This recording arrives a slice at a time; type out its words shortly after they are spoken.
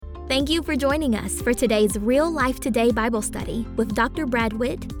Thank you for joining us for today's Real Life Today Bible study with Dr. Brad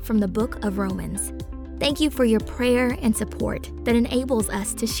Witt from the book of Romans. Thank you for your prayer and support that enables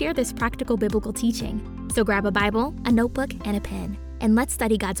us to share this practical biblical teaching. So grab a Bible, a notebook, and a pen, and let's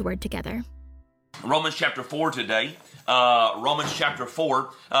study God's Word together. Romans chapter 4 today. Romans chapter 4.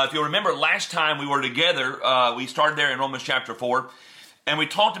 If you'll remember, last time we were together, we started there in Romans chapter 4, and we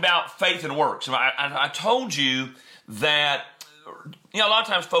talked about faith and works. And I told you that, a lot of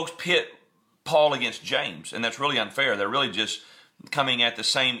times folks pit Paul against James, and that's really unfair. They're really just coming at the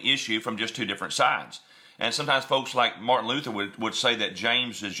same issue from just two different sides. And sometimes folks like Martin Luther would say that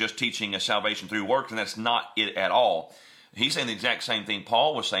James is just teaching a salvation through works, and that's not it at all. He's saying the exact same thing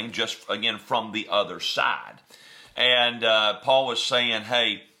Paul was saying, just again from the other side. And Paul was saying,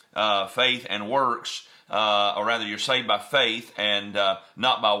 hey, faith and works, or rather you're saved by faith and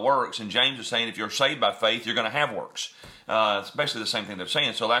not by works. And James is saying if you're saved by faith, you're going to have works. It's basically the same thing they're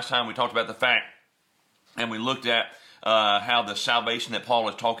saying. So last time we talked about the fact, and we looked at how the salvation that Paul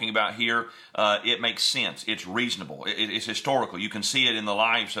is talking about here, it makes sense. It's reasonable. It's historical. You can see it in the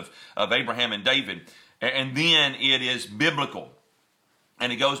lives of Abraham and David. And then it is biblical.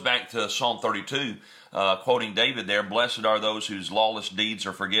 And it goes back to Psalm 32, quoting David there, "Blessed are those whose lawless deeds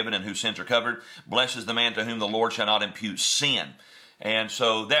are forgiven and whose sins are covered. Blessed is the man to whom the Lord shall not impute sin." And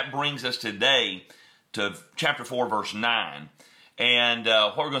so that brings us today to chapter 4, verse 9. And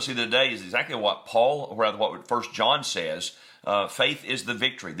what we're going to see today is exactly what Paul, or rather what 1 John says. Faith is the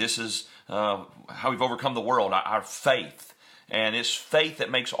victory. This is how we've overcome the world, our faith. And it's faith that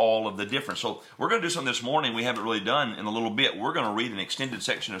makes all of the difference. So we're going to do something this morning we haven't really done in a little bit. We're going to read an extended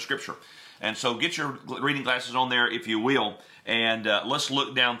section of Scripture. And so get your reading glasses on there, if you will, and let's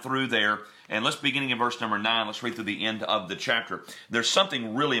look down through there. And let's beginning in verse number 9, let's read through the end of the chapter. There's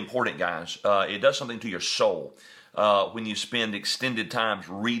something really important, guys. It does something to your soul when you spend extended times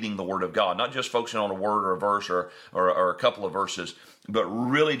reading the Word of God. Not just focusing on a word or a verse or a couple of verses, but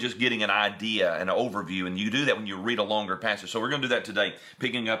really just getting an idea, an overview. And you do that when you read a longer passage. So we're going to do that today,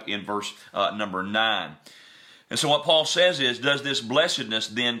 picking up in verse number 9. And so what Paul says is, does this blessedness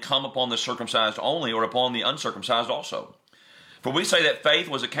then come upon the circumcised only, or upon the uncircumcised also? For we say that faith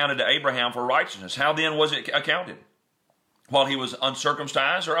was accounted to Abraham for righteousness. How then was it accounted? While he was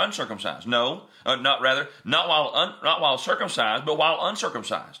uncircumcised or uncircumcised? No, not while circumcised, but while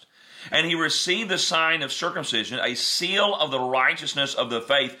uncircumcised. And he received the sign of circumcision, a seal of the righteousness of the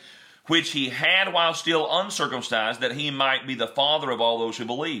faith, which he had while still uncircumcised, that he might be the father of all those who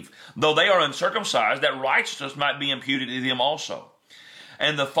believe. Though they are uncircumcised, that righteousness might be imputed to them also.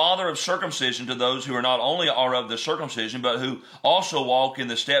 And the father of circumcision to those who are not only are of the circumcision, but who also walk in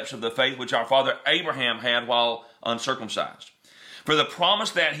the steps of the faith which our father Abraham had while uncircumcised. For the promise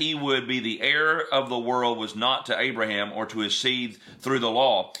that he would be the heir of the world was not to Abraham or to his seed through the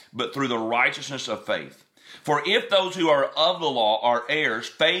law, but through the righteousness of faith. For if those who are of the law are heirs,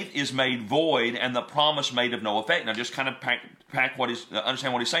 faith is made void and the promise made of no effect. Now just kind of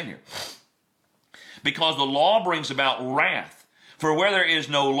understand what he's saying here. Because the law brings about wrath. For where there is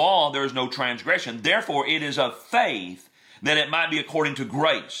no law, there is no transgression. Therefore, it is of faith that it might be according to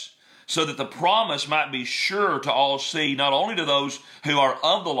grace, so that the promise might be sure to all seed, not only to those who are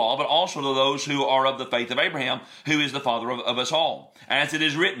of the law, but also to those who are of the faith of Abraham, who is the father of us all. As it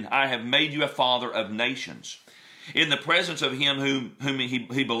is written, I have made you a father of nations. In the presence of him whom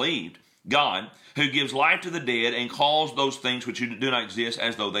he believed, God, who gives life to the dead and calls those things which do not exist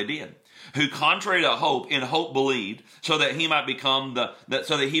as though they did. Who contrary to hope, in hope believed, so that he might became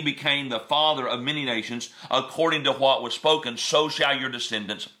the father of many nations, according to what was spoken, so shall your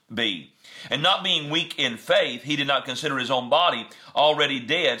descendants be. And not being weak in faith, he did not consider his own body already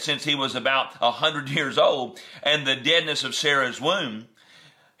dead, since he was about 100 years old, and the deadness of Sarah's womb.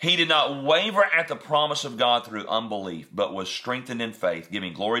 He did not waver at the promise of God through unbelief, but was strengthened in faith,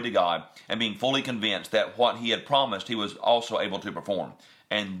 giving glory to God, and being fully convinced that what he had promised he was also able to perform.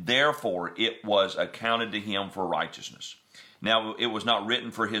 And therefore it was accounted to him for righteousness. Now it was not written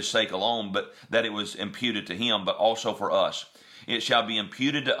for his sake alone, but that it was imputed to him, but also for us. It shall be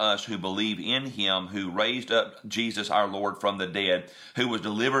imputed to us who believe in him who raised up Jesus our Lord from the dead, who was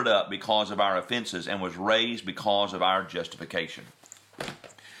delivered up because of our offenses and was raised because of our justification.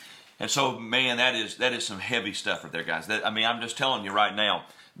 And so, man, that is some heavy stuff right there, guys. I'm just telling you right now,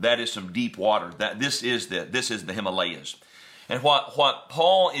 that is some deep water. This is the Himalayas. And what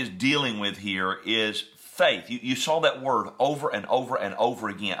Paul is dealing with here is faith. You saw that word over and over and over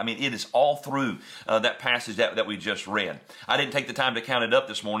again. I mean, it is all through that passage that we just read. I didn't take the time to count it up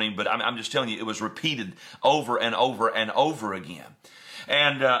this morning, but I'm just telling you, it was repeated over and over and over again.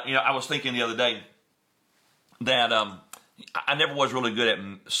 And, I was thinking the other day that, I never was really good at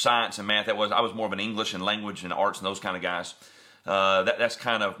science and math. I was more of an English and language and arts and those kind of guys. That's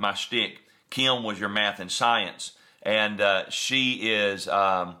kind of my shtick. Kim was your math and science, and she's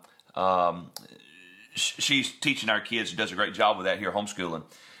teaching our kids. She does a great job with that here, homeschooling.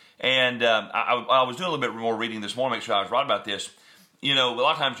 And I was doing a little bit more reading this morning, make sure I was right about this. You know, a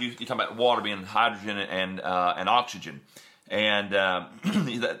lot of times you talk about water being hydrogen and oxygen. And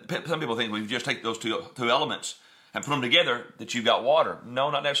some people think, well, if you just take those two elements and put them together, that you've got water. No,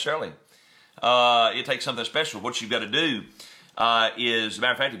 not necessarily. It takes something special. What you've got to do is, as a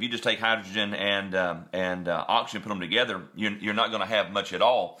matter of fact, if you just take hydrogen and oxygen, put them together, you're not going to have much at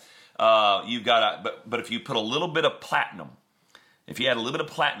all. You've got but if you put a little bit of platinum, if you add a little bit of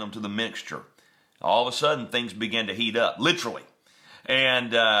platinum to the mixture, all of a sudden things begin to heat up, literally.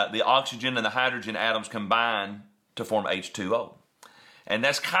 And the oxygen and the hydrogen atoms combine to form H2O. And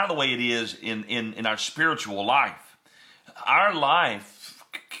that's kind of the way it is in our spiritual life. Our life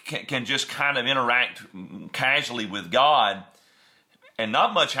can just kind of interact casually with God and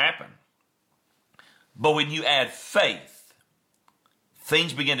not much happen. But when you add faith,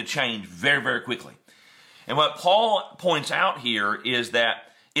 things begin to change very, very quickly. And what Paul points out here is that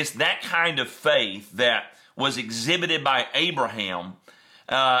it's that kind of faith that was exhibited by Abraham,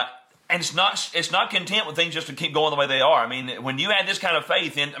 and it's not content with things just to keep going the way they are. I mean, when you add this kind of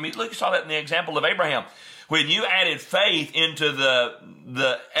faith in, I mean, look, you saw that in the example of Abraham. When you added faith into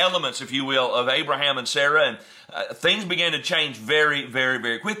the elements, if you will, of Abraham and Sarah, and things began to change very, very,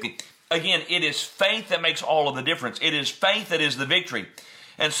 very quickly. Again, it is faith that makes all of the difference. It is faith that is the victory.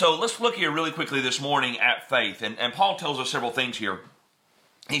 And so let's look here really quickly this morning at faith. And Paul tells us several things here.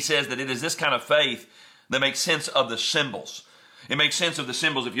 He says that it is this kind of faith that makes sense of the symbols. It makes sense of the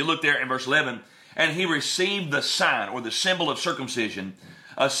symbols. If you look there in verse 11, and he received the sign or the symbol of circumcision,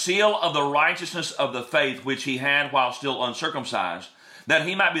 a seal of the righteousness of the faith which he had while still uncircumcised, that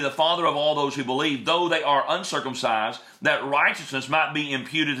he might be the father of all those who believe, though they are uncircumcised, that righteousness might be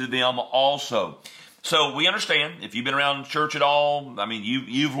imputed to them also. So we understand, if you've been around church at all, I mean,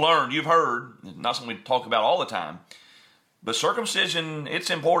 you've learned, you've heard, not something we talk about all the time, but circumcision, it's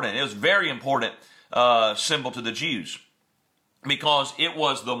important. It was a very important symbol to the Jews because it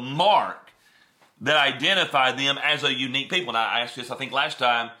was the mark that identified them as a unique people. Now, I asked this, I think, last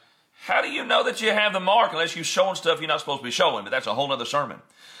time, how do you know that you have the mark unless you're showing stuff you're not supposed to be showing? But that's a whole other sermon.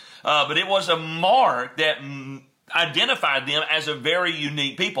 But it was a mark that identified them as a very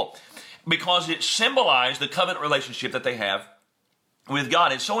unique people because it symbolized the covenant relationship that they have with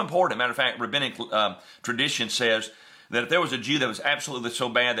God. It's so important. Matter of fact, rabbinic tradition says that if there was a Jew that was absolutely so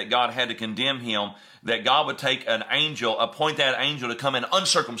bad that God had to condemn him, that God would take an angel, appoint that angel to come and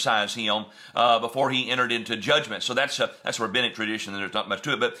uncircumcise him before he entered into judgment. So that's a rabbinic tradition, and there's not much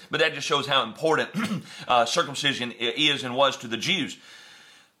to it, but that just shows how important circumcision is and was to the Jews.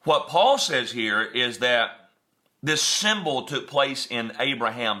 What Paul says here is that this symbol took place in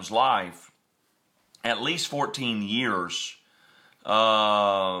Abraham's life at least 14 years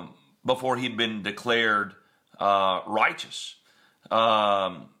before he'd been declared righteous.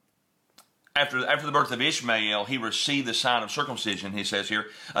 After the birth of Ishmael, he received the sign of circumcision, he says here,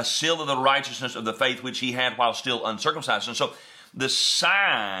 a seal of the righteousness of the faith which he had while still uncircumcised. And so the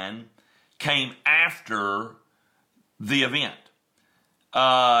sign came after the event.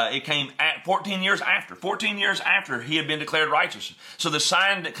 It came at 14 years after he had been declared righteous. So the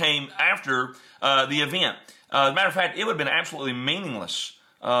sign that came after the event. As a matter of fact, it would have been absolutely meaningless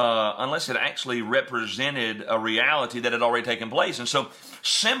unless it actually represented a reality that had already taken place. And so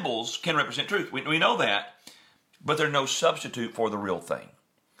symbols can represent truth. We know that, but they're no substitute for the real thing.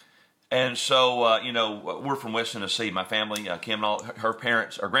 And so, we're from West Tennessee. My family, Kim and all, her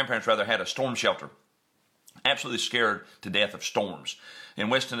grandparents rather, had a storm shelter. Absolutely scared to death of storms. In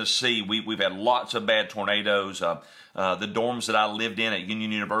West Tennessee, we've had lots of bad tornadoes. The dorms that I lived in at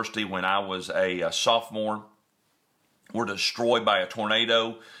Union University when I was a sophomore were destroyed by a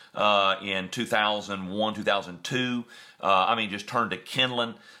tornado in 2001, 2002. Just turned to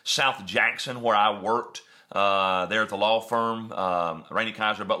kindling. South Jackson, where I worked, there at the law firm, Rainey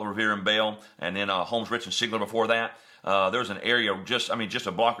Kaiser, Butler, Revere, and Bell, and then Holmes, Rich, and Sigler before that. There was an area just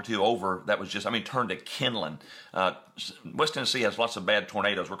a block or two over that was turned to kindling. West Tennessee has lots of bad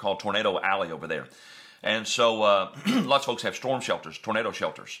tornadoes. We're called Tornado Alley over there. And so lots of folks have storm shelters, tornado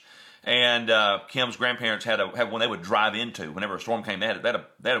shelters. And Kim's grandparents had one they would drive into whenever a storm came. They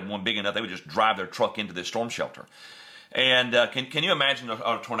had one big enough they would just drive their truck into this storm shelter. And can you imagine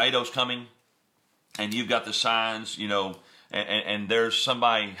a tornado's coming, and you've got the signs, and there's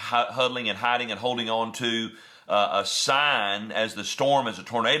somebody huddling and hiding and holding on to a sign as a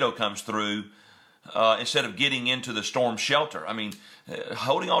tornado comes through instead of getting into the storm shelter. I mean,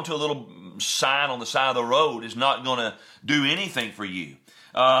 holding on to a little sign on the side of the road is not going to do anything for you.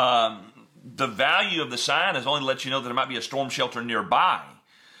 The value of the sign is only to let you know that there might be a storm shelter nearby.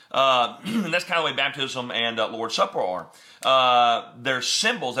 And that's kind of the way baptism and Lord's Supper are. They're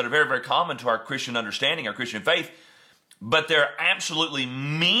symbols that are very, very common to our Christian understanding, our Christian faith, but they're absolutely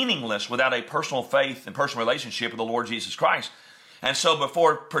meaningless without a personal faith and personal relationship with the Lord Jesus Christ. And so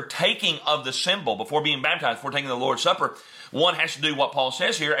before partaking of the symbol, before being baptized, before taking the Lord's Supper, one has to do what Paul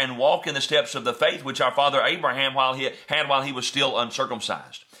says here and walk in the steps of the faith which our father Abraham had while he was still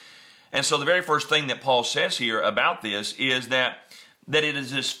uncircumcised. And so the very first thing that Paul says here about this is that it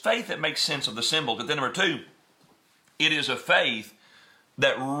is this faith that makes sense of the symbol. But then number two, it is a faith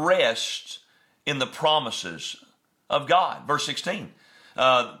that rests in the promises of God. Verse 16,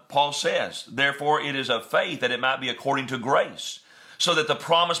 Paul says, therefore it is a faith that it might be according to grace, so that the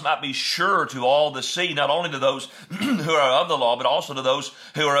promise might be sure to all the seed, not only to those who are of the law, but also to those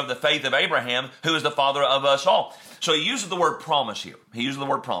who are of the faith of Abraham, who is the father of us all. So he uses the word promise here. He uses the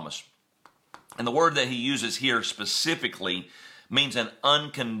word promise. And the word that he uses here specifically means an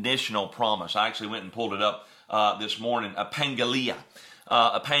unconditional promise. I actually went and pulled it up this morning, apangalia.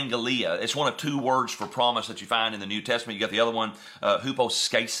 Apangalia. It's one of two words for promise that you find in the New Testament. You got the other one,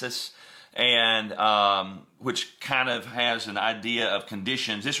 hypostasis, and which kind of has an idea of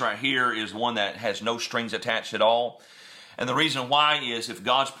conditions. This right here is one that has no strings attached at all. And the reason why is if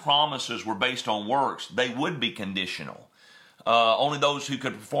God's promises were based on works, they would be conditional. Only those who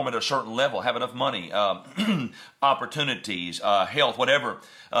could perform at a certain level, have enough money, opportunities, health, whatever,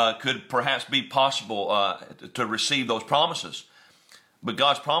 could perhaps be possible to receive those promises. But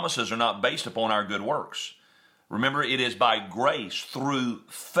God's promises are not based upon our good works. Remember, it is by grace through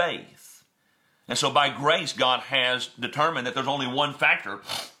faith. And so by grace, God has determined that there's only one factor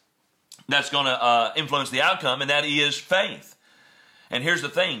that's going to influence the outcome, and that is faith. And here's the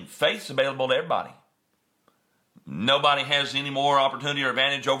thing, faith's available to everybody. Nobody has any more opportunity or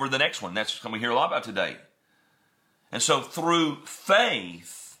advantage over the next one. That's something we hear a lot about today. And so through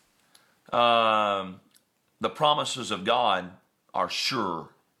faith, the promises of God are sure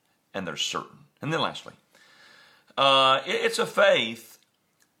and they're certain. And then lastly, it's a faith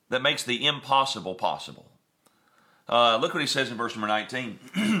that makes the impossible possible. Look what he says in verse number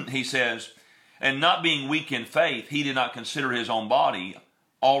 19. He says, and not being weak in faith, he did not consider his own body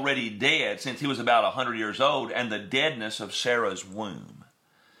already dead since he was about 100 years old, and the deadness of Sarah's womb.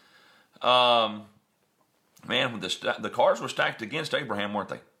 Man, when the cards were stacked against Abraham, weren't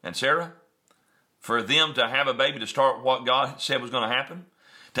they? And Sarah? For them to have a baby to start what God said was going to happen,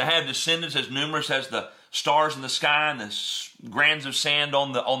 to have descendants as numerous as the stars in the sky and the grains of sand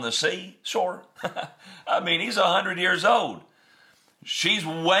on the sea, sure. I mean, he's 100 years old. She's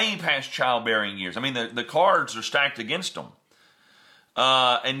way past childbearing years. I mean, the cards are stacked against them.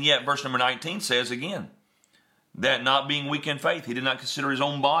 And yet, verse number 19 says again, that not being weak in faith, he did not consider his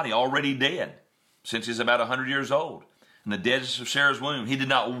own body already dead, since he's about 100 years old. And the deadness of Sarah's womb, he did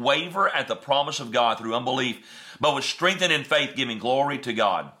not waver at the promise of God through unbelief, but was strengthened in faith, giving glory to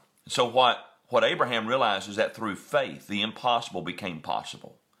God. So what Abraham realized is that through faith, the impossible became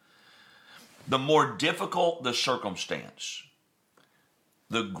possible. The more difficult the circumstance,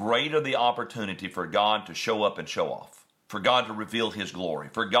 the greater the opportunity for God to show up and show off, for God to reveal his glory,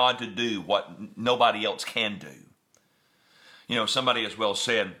 for God to do what nobody else can do. You know, somebody has well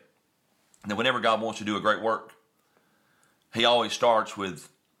said that whenever God wants to do a great work, he always starts with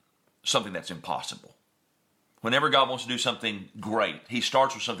something that's impossible. Whenever God wants to do something great, he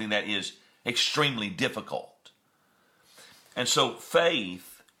starts with something that is extremely difficult. And so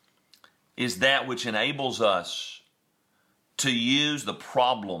faith is that which enables us to use the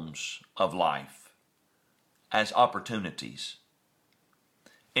problems of life as opportunities.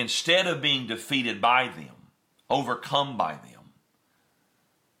 Instead of being defeated by them, overcome by them,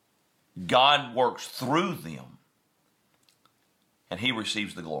 God works through them and he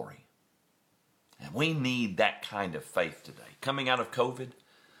receives the glory. And we need that kind of faith today. Coming out of COVID,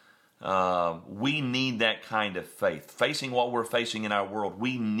 we need that kind of faith. Facing what we're facing in our world,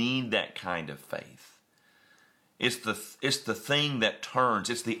 we need that kind of faith. It's the thing that turns.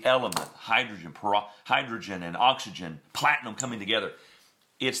 It's the element, hydrogen and oxygen, platinum coming together.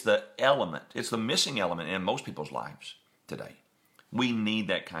 It's the element. It's the missing element in most people's lives today. We need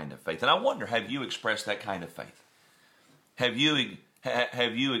that kind of faith. And I wonder, have you expressed that kind of faith? Have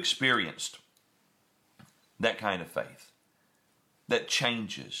you experienced that kind of faith that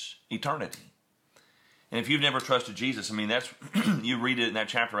changes eternity? And if you've never trusted Jesus, I mean, that's you read it in that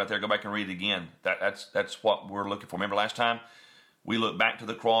chapter right there. Go back and read it again. That's what we're looking for. Remember last time We look back to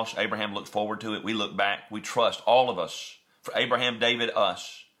the cross. Abraham looked forward to it. We look back. We trust, all of us, for Abraham, David,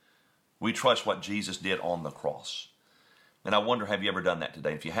 us. We trust what Jesus did on the cross. And I wonder, have you ever done that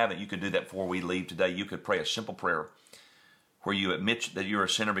today? If you haven't, you could do that before we leave today. You could pray a simple prayer where you admit that you're a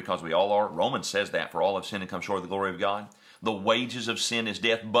sinner, because we all are. Romans says that, for all have sinned and come short of the glory of God. The wages of sin is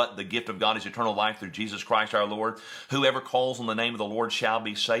death, but the gift of God is eternal life through Jesus Christ our Lord. Whoever calls on the name of the Lord shall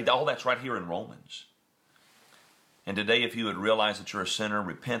be saved. All that's right here in Romans. And today, if you would realize that you're a sinner,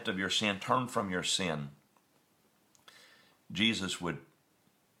 repent of your sin, turn from your sin, Jesus would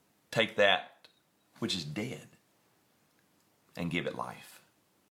take that which is dead and give it life.